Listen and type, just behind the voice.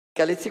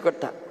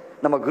ಕಲಿಸಿಕೊಟ್ಟ.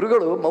 ನಮ್ಮ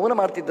ಗುರುಗಳು ಮೌನ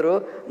ಮಾಡ್ತಿದ್ರು,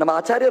 ನಮ್ಮ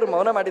ಆಚಾರ್ಯರು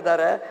ಮೌನ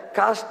ಮಾಡಿದ್ದಾರೆ.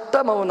 ಕಾಷ್ಟ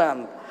ಮೌನ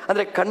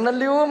ಅಂದರೆ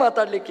ಕಣ್ಣಲ್ಲಿಯೂ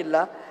ಮಾತಾಡಲಿಕ್ಕಿಲ್ಲ,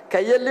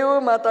 ಕೈಯಲ್ಲಿಯೂ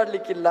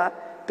ಮಾತಾಡಲಿಕ್ಕಿಲ್ಲ,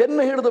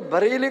 ಪೆನ್ನು ಹಿಡಿದು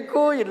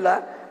ಬರೀಲಿಕ್ಕೂ ಇಲ್ಲ.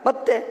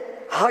 ಮತ್ತೆ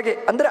ಹಾಗೆ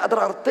ಅಂದರೆ ಅದರ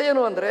ಅರ್ಥ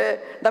ಏನು ಅಂದರೆ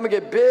ನಮಗೆ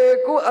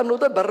ಬೇಕು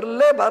ಅನ್ನೋದು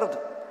ಬರಲೇಬಾರದು.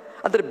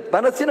 ಅಂದರೆ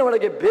ಮನಸ್ಸಿನ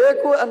ಒಳಗೆ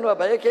ಬೇಕು ಅನ್ನುವ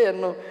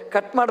ಬಯಕೆಯನ್ನು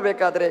ಕಟ್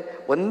ಮಾಡಬೇಕಾದ್ರೆ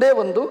ಒಂದೇ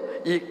ಒಂದು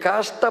ಈ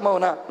ಕಾಷ್ಟ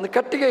ಮೌನ. ಒಂದು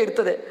ಕಟ್ಟಿಗೆ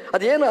ಇರ್ತದೆ,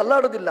 ಅದೇನು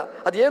ಅಲ್ಲಾಡೋದಿಲ್ಲ,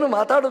 ಅದೇನು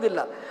ಮಾತಾಡೋದಿಲ್ಲ.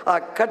 ಆ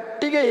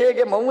ಕಟ್ಟಿಗೆ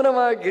ಹೇಗೆ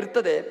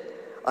ಮೌನವಾಗಿರ್ತದೆ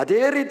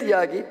ಅದೇ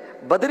ರೀತಿಯಾಗಿ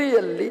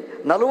ಬದರಿಯಲ್ಲಿ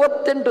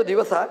 48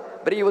 ದಿವಸ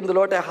ಬರೀ ಒಂದು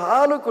ಲೋಟ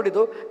ಹಾಲು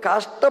ಕುಡಿದು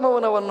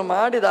ಕಾಷ್ಟಮೌನವನ್ನು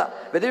ಮಾಡಿದ,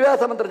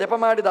 ವೇದವ್ಯಾಸ ಮಂತ್ರ ಜಪ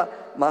ಮಾಡಿದ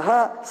ಮಹಾ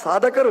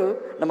ಸಾಧಕರು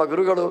ನಮ್ಮ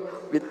ಗುರುಗಳು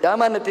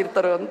ವಿದ್ಯಾಮಾನ್ಯ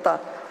ತೀರ್ಥರು ಅಂತ.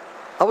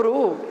 ಅವರು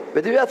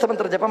ವೇದವ್ಯಾಸ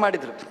ಮಂತ್ರ ಜಪ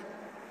ಮಾಡಿದರು.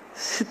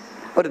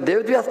 ಅವರು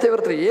ವೇದವ್ಯಾಸ ದೇವರ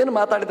ಹತ್ರ ಏನು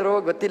ಮಾತಾಡಿದರೋ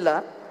ಗೊತ್ತಿಲ್ಲ,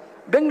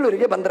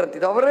 ಬೆಂಗಳೂರಿಗೆ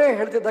ಬಂದರಂತಿದ್ದು. ಅವರೇ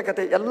ಹೇಳ್ತಿದ್ದ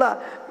ಕತೆ ಎಲ್ಲ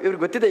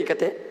ಇವ್ರಿಗೆ ಗೊತ್ತಿದೆ ಈ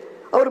ಕತೆ.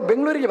 ಅವರು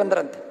ಬೆಂಗಳೂರಿಗೆ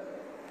ಬಂದರಂತೆ.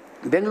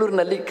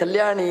 ಬೆಂಗಳೂರಿನಲ್ಲಿ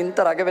ಕಲ್ಯಾಣಿ ಅಂತ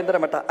ರಾಘವೇಂದ್ರ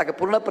ಮಠ, ಆಗ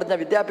ಪೂರ್ಣಪ್ರಜ್ಞಾ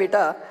ವಿದ್ಯಾಪೀಠ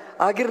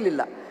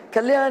ಆಗಿರಲಿಲ್ಲ.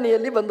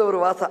 ಕಲ್ಯಾಣಿಯಲ್ಲಿ ಬಂದವರು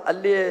ವಾಸ,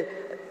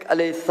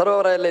 ಅಲ್ಲಿ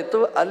ಸರೋವರ ಎಲ್ಲ ಇತ್ತು,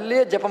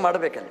 ಅಲ್ಲಿಯೇ ಜಪ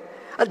ಮಾಡಬೇಕಲ್ಲಿ.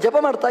 ಅಲ್ಲಿ ಜಪ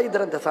ಮಾಡ್ತಾ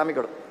ಇದ್ದರಂತೆ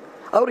ಸ್ವಾಮಿಗಳು.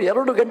 ಅವರು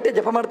 2 ಗಂಟೆ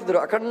ಜಪ ಮಾಡ್ತಿದ್ರು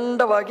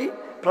ಅಖಂಡವಾಗಿ.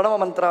 ಪ್ರಣವ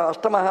ಮಂತ್ರ,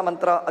 ಅಷ್ಟಮಹಾ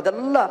ಮಂತ್ರ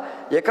ಅದೆಲ್ಲ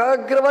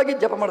ಏಕಾಗ್ರವಾಗಿ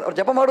ಜಪ ಮಾಡಿ. ಅವ್ರು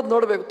ಜಪ ಮಾಡೋದು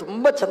ನೋಡಬೇಕು,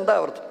 ತುಂಬ ಚಂದ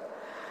ಅವ್ರದ್ದು.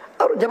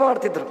 ಅವರು ಜಪ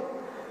ಮಾಡ್ತಿದ್ರು.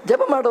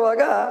 ಜಪ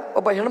ಮಾಡುವಾಗ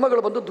ಒಬ್ಬ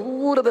ಹೆಣ್ಮಗಳು ಬಂದು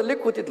ದೂರದಲ್ಲಿ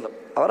ಕೂತಿದ್ಲು.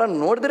 ಅವರನ್ನು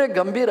ನೋಡಿದ್ರೆ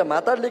ಗಂಭೀರ,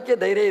 ಮಾತಾಡಲಿಕ್ಕೆ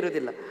ಧೈರ್ಯ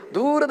ಇರೋದಿಲ್ಲ.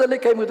 ದೂರದಲ್ಲಿ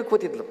ಕೈ ಮುಗಿದು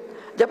ಕೂತಿದ್ಲು.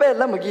 ಜಪ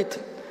ಎಲ್ಲ ಮುಗಿಯಿತು.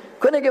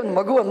 ಕೊನೆಗೆ ಒಂದು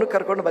ಮಗುವನ್ನು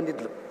ಕರ್ಕೊಂಡು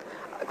ಬಂದಿದ್ಲು.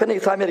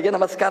 ಕೊನೆಗೆ ಸ್ವಾಮಿಯರಿಗೆ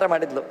ನಮಸ್ಕಾರ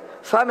ಮಾಡಿದ್ಲು.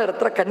 ಸ್ವಾಮಿಯರ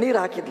ಹತ್ರ ಕಣ್ಣೀರು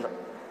ಹಾಕಿದ್ಲು.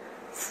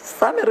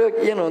 ಸ್ವಾಮಿಯರು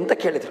ಏನು ಅಂತ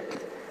ಕೇಳಿದರು.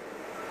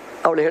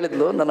 ಅವಳು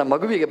ಹೇಳಿದ್ಲು, ನನ್ನ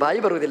ಮಗುವಿಗೆ ಬಾಯಿ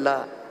ಬರುವುದಿಲ್ಲ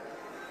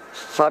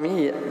ಸ್ವಾಮಿ,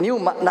 ನೀವು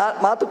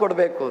ಮಾತು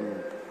ಕೊಡಬೇಕು ಅಂತ.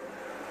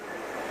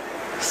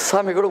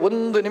 ಸ್ವಾಮಿಗಳು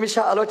 1 ನಿಮಿಷ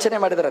ಆಲೋಚನೆ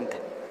ಮಾಡಿದರಂತೆ.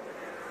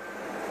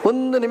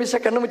 1 ನಿಮಿಷ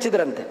ಕಣ್ಣು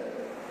ಮುಚ್ಚಿದ್ರಂತೆ.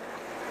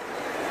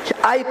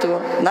 ಆಯಿತು,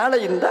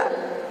 ನಾಳೆಯಿಂದ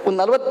ಒಂದು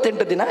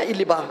 48 ದಿನ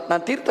ಇಲ್ಲಿ ಬಾ,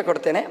 ನಾನು ತೀರ್ಥ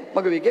ಕೊಡ್ತೇನೆ,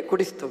 ಮಗುವಿಗೆ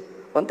ಕುಡಿಸ್ತು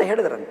ಅಂತ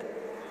ಹೇಳಿದರಂತೆ.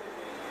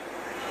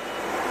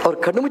 ಅವ್ರು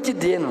ಕಣ್ಣು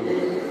ಮುಚ್ಚಿದ್ದೇನು,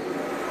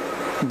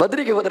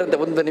 ಬದರಿಗೆ ಹೋದರಂತೆ.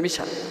 1 ನಿಮಿಷ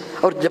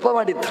ಅವ್ರು ಜಪ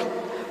ಮಾಡಿದ್ರು.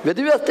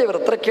 ವೇದವ್ಯಾಸದೇವರ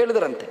ಹತ್ರ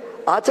ಕೇಳಿದರಂತೆ,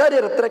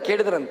 ಆಚಾರ್ಯರ ಹತ್ರ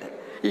ಕೇಳಿದರಂತೆ,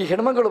 ಈ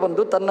ಹೆಣ್ಮಗಳು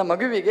ಬಂದು ತನ್ನ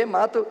ಮಗುವಿಗೆ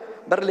ಮಾತು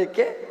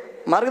ಬರಲಿಕ್ಕೆ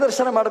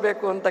ಮಾರ್ಗದರ್ಶನ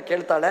ಮಾಡಬೇಕು ಅಂತ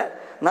ಕೇಳ್ತಾಳೆ,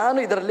 ನಾನು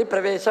ಇದರಲ್ಲಿ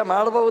ಪ್ರವೇಶ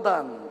ಮಾಡಬಹುದಾ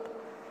ಅಂತ.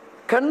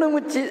 ಕಣ್ಣು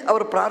ಮುಚ್ಚಿ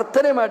ಅವರು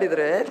ಪ್ರಾರ್ಥನೆ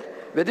ಮಾಡಿದರೆ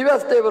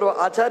ವೇದವ್ಯಾಸದೇವರು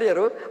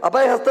ಆಚಾರ್ಯರು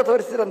ಅಭಯಹಸ್ತ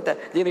ತೋರಿಸಿದ್ರಂತೆ,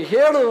 ನೀನು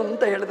ಹೇಳು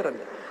ಅಂತ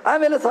ಹೇಳಿದ್ರಂತೆ.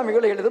 ಆಮೇಲೆ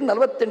ಸ್ವಾಮಿಗಳು ಹೇಳಿದರು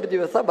 48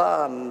 ದಿವಸ ಬಾ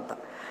ಅಂತ.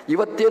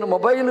 ಇವತ್ತೇನು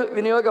ಮೊಬೈಲ್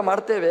ವಿನಿಯೋಗ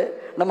ಮಾಡ್ತೇವೆ,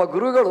 ನಮ್ಮ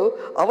ಗುರುಗಳು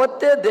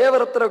ಅವತ್ತೇ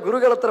ದೇವರ ಹತ್ರ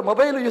ಗುರುಗಳ ಹತ್ರ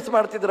ಮೊಬೈಲ್ ಯೂಸ್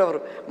ಮಾಡ್ತಿದ್ರು.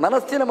 ಅವರು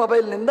ಮನಸ್ಸಿನ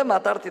ಮೊಬೈಲ್ನಿಂದ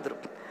ಮಾತಾಡ್ತಿದ್ರು.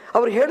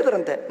 ಅವರು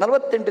ಹೇಳಿದ್ರಂತೆ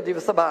 48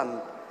 ದಿವಸ ಬಾ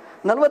ಅಂತ.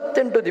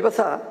 48 ದಿವಸ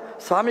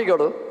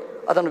ಸ್ವಾಮಿಗಳು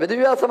ಅದನ್ನು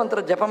ವೇದವ್ಯಾಸ ಮಂತ್ರ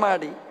ಜಪ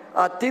ಮಾಡಿ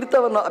ಆ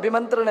ತೀರ್ಥವನ್ನು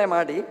ಅಭಿಮಂತ್ರಣೆ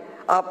ಮಾಡಿ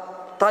ಆ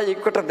ತಾಯಿ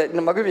ಕೊಟ್ಟದ್ದೆ,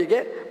 ಇನ್ನು ಮಗುವಿಗೆ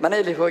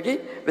ಮನೆಯಲ್ಲಿ ಹೋಗಿ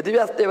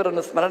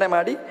ವೇದವ್ಯಾಸದೇವರನ್ನು ಸ್ಮರಣೆ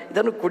ಮಾಡಿ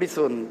ಇದನ್ನು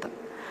ಕುಡಿಸು ಅಂತ.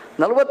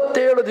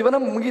 47 ದಿನ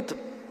ಮುಗೀತು.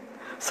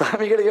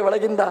 ಸ್ವಾಮಿಗಳಿಗೆ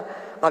ಒಳಗಿಂದ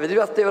ಆ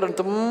ವೇದವ್ಯಾಸದೇವರನ್ನು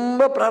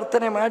ತುಂಬ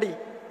ಪ್ರಾರ್ಥನೆ ಮಾಡಿ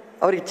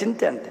ಅವರಿಗೆ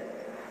ಚಿಂತೆ ಅಂತೆ,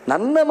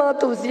 ನನ್ನ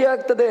ಮಾತು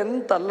ಹುಸಿಯಾಗ್ತದೆ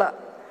ಅಂತಲ್ಲ.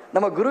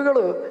 ನಮ್ಮ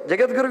ಗುರುಗಳು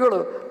ಜಗದ್ಗುರುಗಳು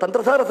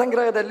ತಂತ್ರಸಾರ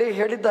ಸಂಗ್ರಹದಲ್ಲಿ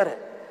ಹೇಳಿದ್ದಾರೆ,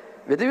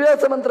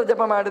 ವೇದವ್ಯಾಸ ಮಂತ್ರ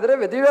ಜಪ ಮಾಡಿದರೆ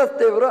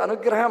ವೇದವ್ಯಾಸದೇವರು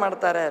ಅನುಗ್ರಹ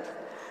ಮಾಡ್ತಾರೆ.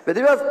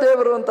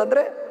 ವೇದವ್ಯಾಸದೇವರು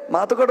ಅಂತಂದರೆ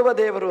ಮಾತು ಕೊಡುವ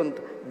ದೇವರು ಅಂತ,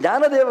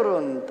 ಜ್ಞಾನದೇವರು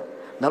ಅಂತ.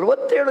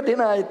 47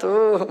 ದಿನ ಆಯಿತು,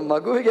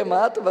 ಮಗುವಿಗೆ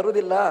ಮಾತು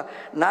ಬರುವುದಿಲ್ಲ.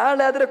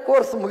 ನಾಳೆ ಆದರೆ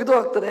ಕೋರ್ಸ್ ಮುಗಿದು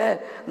ಹೋಗ್ತದೆ.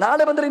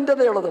 ನಾಳೆ ಬಂದರೆ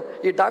ಇಂಥದ್ದು ಹೇಳೋದು,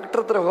 ಈ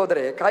ಡಾಕ್ಟ್ರ್ ಹತ್ರ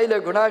ಹೋದರೆ ಕಾಯಿಲೆ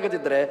ಗುಣ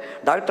ಆಗದಿದ್ದರೆ,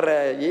 ಡಾಕ್ಟ್ರೇ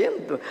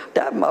ಏನು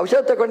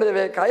ಔಷಧ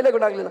ತಗೊಂಡಿದ್ದೇವೆ, ಕಾಯಿಲೆ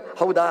ಗುಣ ಆಗಲಿಲ್ಲ,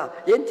 ಹೌದಾ,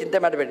 ಏನು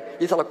ಚಿಂತೆ ಮಾಡಬೇಡಿ,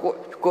 ಈ ಸಲ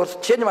ಕೋರ್ಸ್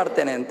ಚೇಂಜ್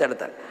ಮಾಡ್ತೇನೆ ಅಂತ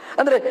ಹೇಳ್ತಾರೆ.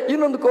 ಅಂದರೆ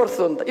ಇನ್ನೊಂದು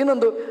ಕೋರ್ಸು ಅಂತ,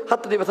 ಇನ್ನೊಂದು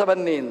 10 ದಿವಸ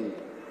ಬನ್ನಿ ಅಂತ.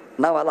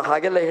 ನಾವಲ್ಲ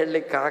ಹಾಗೆಲ್ಲ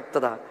ಹೇಳಲಿಕ್ಕೆ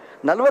ಆಗ್ತದ?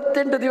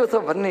 48 ದಿವಸ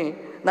ಬನ್ನಿ,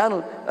 ನಾನು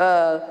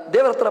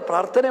ದೇವರ ಹತ್ರ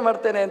ಪ್ರಾರ್ಥನೆ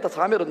ಮಾಡ್ತೇನೆ ಅಂತ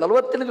ಸ್ವಾಮಿಯವರು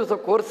 48 ದಿವಸ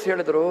ಕೋರ್ಸ್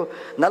ಹೇಳಿದರು.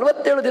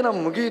 47 ದಿನ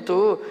ಮುಗಿಯಿತು.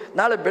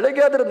 ನಾಳೆ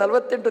ಬೆಳಗ್ಗೆ ಆದರೆ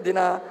 48 ದಿನ.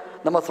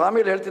 ನಮ್ಮ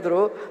ಸ್ವಾಮಿಗಳು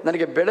ಹೇಳ್ತಿದ್ರು,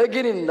 ನನಗೆ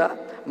ಬೆಳಗಿನಿಂದ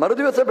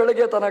ಮರುದಿವಸ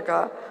ಬೆಳಗ್ಗೆ ತನಕ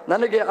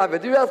ನನಗೆ ಆ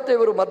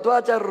ವೇದವ್ಯಾಸದೇವರು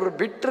ಮಧ್ವಾಚಾರ್ಯರು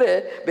ಬಿಟ್ಟರೆ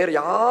ಬೇರೆ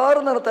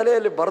ಯಾರು ನನ್ನ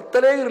ತಲೆಯಲ್ಲಿ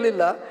ಬರ್ತಲೇ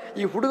ಇರಲಿಲ್ಲ.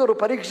 ಈ ಹುಡುಗರು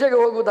ಪರೀಕ್ಷೆಗೆ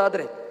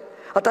ಹೋಗುವುದಾದರೆ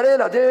ಆ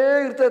ತಲೆಯಲ್ಲಿ ಅದೇ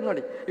ಇರ್ತದೆ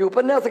ನೋಡಿ. ಈ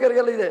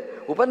ಉಪನ್ಯಾಸಕರಿಗೆಲ್ಲ ಇದೆ,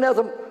 ಉಪನ್ಯಾಸ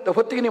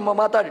ಹೊತ್ತಿಗೆ ನಿಮ್ಮ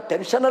ಮಾತಾಡಿ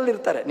ಟೆನ್ಷನಲ್ಲಿ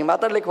ಇರ್ತಾರೆ, ನೀವು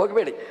ಮಾತಾಡಲಿಕ್ಕೆ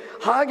ಹೋಗಬೇಡಿ.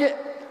 ಹಾಗೆ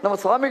ನಮ್ಮ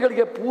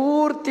ಸ್ವಾಮಿಗಳಿಗೆ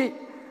ಪೂರ್ತಿ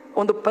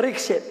ಒಂದು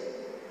ಪರೀಕ್ಷೆ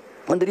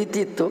ಒಂದು ರೀತಿ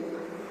ಇತ್ತು.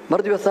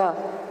 ಮರುದಿವಸ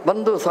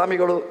ಬಂದು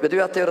ಸ್ವಾಮಿಗಳು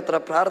ವೇದವ್ಯಾಸದೇವರ ಹತ್ರ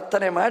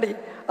ಪ್ರಾರ್ಥನೆ ಮಾಡಿ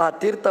ಆ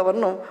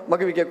ತೀರ್ಥವನ್ನು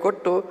ಮಗುವಿಗೆ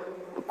ಕೊಟ್ಟು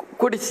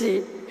ಕುಡಿಸಿ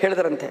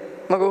ಹೇಳಿದರಂತೆ,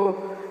 ಮಗು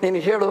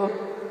ನೀನು ಹೇಳು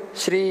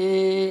ಶ್ರೀ.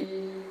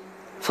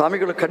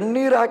 ಸ್ವಾಮಿಗಳು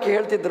ಕಣ್ಣೀರು ಹಾಕಿ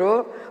ಹೇಳ್ತಿದ್ರು.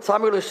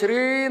 ಸ್ವಾಮಿಗಳು ಶ್ರೀ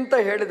ಅಂತ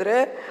ಹೇಳಿದರೆ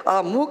ಆ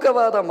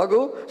ಮೂಕವಾದ ಮಗು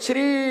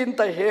ಶ್ರೀ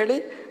ಅಂತ ಹೇಳಿ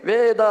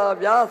ವೇದ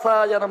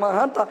ವ್ಯಾಸಾಯ ನಮಃ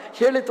ಅಂತ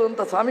ಹೇಳಿತು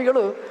ಅಂತ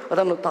ಸ್ವಾಮಿಗಳು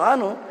ಅದನ್ನು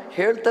ತಾನು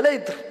ಹೇಳ್ತಲೇ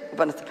ಇದ್ರು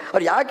ಉಪನ್ಯಾಸ.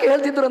 ಅವ್ರು ಯಾಕೆ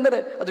ಹೇಳ್ತಿದ್ರು ಅಂದರೆ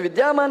ಅದು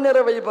ವಿದ್ಯಾಮಾನ್ಯರ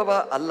ವೈಭವ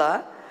ಅಲ್ಲ,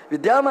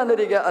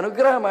 ವಿದ್ಯಾಮಾನ್ಯರಿಗೆ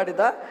ಅನುಗ್ರಹ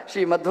ಮಾಡಿದ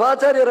ಶ್ರೀ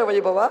ಮಧ್ವಾಚಾರ್ಯರ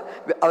ವೈಭವ,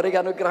 ಅವರಿಗೆ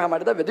ಅನುಗ್ರಹ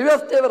ಮಾಡಿದ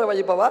ವೇದವ್ಯಾಸದೇವರ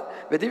ವೈಭವ,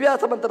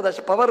 ವೇದವ್ಯಾಸ ಮಂತ್ರದ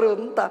ಪವರ್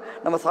ಅಂತ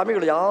ನಮ್ಮ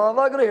ಸ್ವಾಮಿಗಳು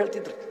ಯಾವಾಗಲೂ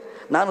ಹೇಳ್ತಿದ್ರು.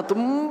 ನಾನು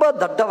ತುಂಬ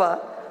ದಡ್ಡವ,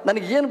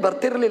 ನನಗೇನು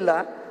ಬರ್ತಿರಲಿಲ್ಲ.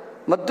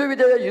 ಮಧ್ವ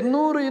ವಿಜಯ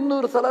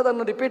 200 ಸಲ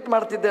ಅದನ್ನು ರಿಪೀಟ್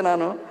ಮಾಡ್ತಿದ್ದೆ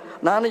ನಾನು.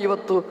 ನಾನು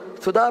ಇವತ್ತು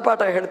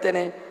ಸುಧಾಪಾಠ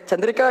ಹೇಳ್ತೇನೆ,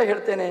 ಚಂದ್ರಿಕಾ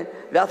ಹೇಳ್ತೇನೆ,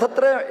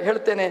 ವ್ಯಾಸತ್ರ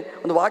ಹೇಳ್ತೇನೆ,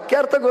 ಒಂದು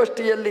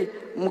ವಾಕ್ಯಾರ್ಥಗೋಷ್ಠಿಯಲ್ಲಿ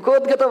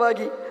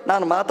ಮುಖೋದ್ಗತವಾಗಿ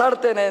ನಾನು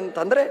ಮಾತಾಡ್ತೇನೆ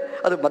ಅಂತಂದರೆ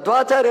ಅದು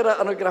ಮಧ್ವಾಚಾರ್ಯರ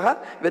ಅನುಗ್ರಹ,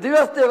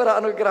 ವೇದವ್ಯಾಸದೇವರ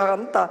ಅನುಗ್ರಹ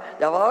ಅಂತ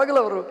ಯಾವಾಗಲೂ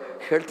ಅವರು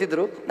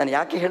ಹೇಳ್ತಿದ್ರು. ನಾನು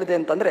ಯಾಕೆ ಹೇಳಿದೆ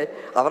ಅಂತಂದರೆ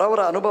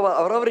ಅವರವರ ಅನುಭವ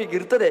ಅವರವರಿಗೆ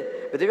ಇರ್ತದೆ.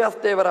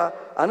 ವೇದವ್ಯಾಸದೇವರ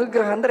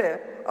ಅನುಗ್ರಹ ಅಂದರೆ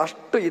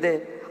ಅಷ್ಟು ಇದೆ.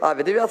 ಆ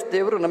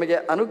ವೇದವ್ಯಾಸದೇವರು ನಮಗೆ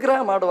ಅನುಗ್ರಹ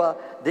ಮಾಡುವ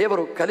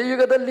ದೇವರು,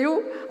 ಕಲಿಯುಗದಲ್ಲಿಯೂ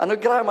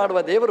ಅನುಗ್ರಹ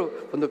ಮಾಡುವ ದೇವರು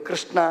ಒಂದು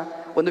ಕೃಷ್ಣ,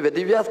 ಒಂದು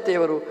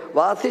ವೇದವ್ಯಾಸದೇವರು.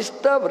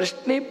 ವಾಸಿಷ್ಠ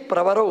ವೃಷ್ಣಿ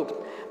ಪ್ರವರವು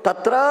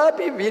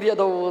ತತ್ರಾಪಿ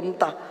ವೀರ್ಯದವು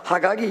ಅಂತ.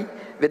 ಹಾಗಾಗಿ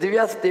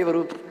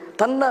ವೇದವ್ಯಾಸದೇವರು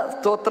ತನ್ನ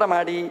ಸ್ತೋತ್ರ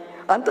ಮಾಡಿ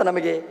ಅಂತ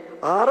ನಮಗೆ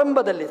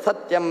ಆರಂಭದಲ್ಲಿ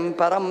ಸತ್ಯಂ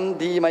ಪರಂ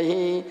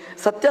ಧೀಮಹಿ,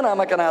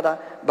 ಸತ್ಯನಾಮಕನಾದ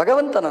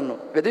ಭಗವಂತನನ್ನು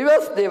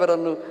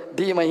ವೇದವ್ಯಾಸದೇವರನ್ನು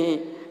ಧೀಮಹಿ.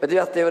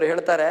 ವೇದವ್ಯಾಸದೇವರು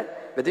ಹೇಳ್ತಾರೆ,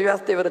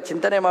 ವೇದವ್ಯಾಸದೇವರ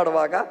ಚಿಂತನೆ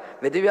ಮಾಡುವಾಗ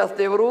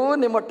ವೇದವ್ಯಾಸದೇವರೂ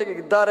ನಿಮ್ಮೊಟ್ಟಿಗೆ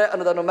ಇದ್ದಾರೆ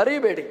ಅನ್ನೋದನ್ನು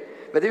ಮರೆಯಬೇಡಿ.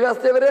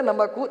 ವೇದವ್ಯಾಸದೇವರೇ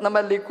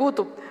ನಮ್ಮಲ್ಲಿ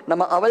ಕೂತು,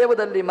 ನಮ್ಮ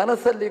ಅವಯವದಲ್ಲಿ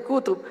ಮನಸ್ಸಲ್ಲಿ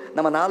ಕೂತು,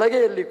 ನಮ್ಮ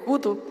ನಾಲಗೆಯಲ್ಲಿ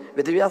ಕೂತು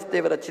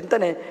ವೇದವ್ಯಾಸದೇವರ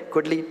ಚಿಂತನೆ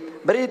ಕೊಡಲಿ.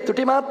 ಬರೀ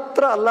ತುಟಿ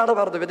ಮಾತ್ರ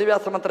ಅಲ್ಲಾಡಬಾರದು.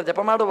 ವೇದವ್ಯಾಸ ಮಂತ್ರ ಜಪ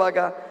ಮಾಡುವಾಗ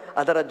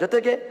ಅದರ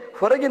ಜೊತೆಗೆ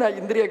ಹೊರಗಿನ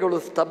ಇಂದ್ರಿಯಗಳು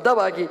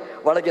ಸ್ತಬ್ಧವಾಗಿ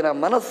ಒಳಗಿನ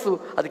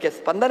ಮನಸ್ಸು ಅದಕ್ಕೆ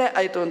ಸ್ಪಂದನೆ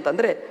ಆಯಿತು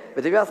ಅಂತಂದರೆ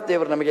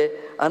ವೇದವ್ಯಾಸದೇವರು ನಮಗೆ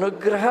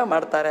ಅನುಗ್ರಹ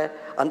ಮಾಡ್ತಾರೆ.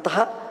 ಅಂತಹ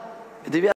ವೇದವ್ಯಾಸ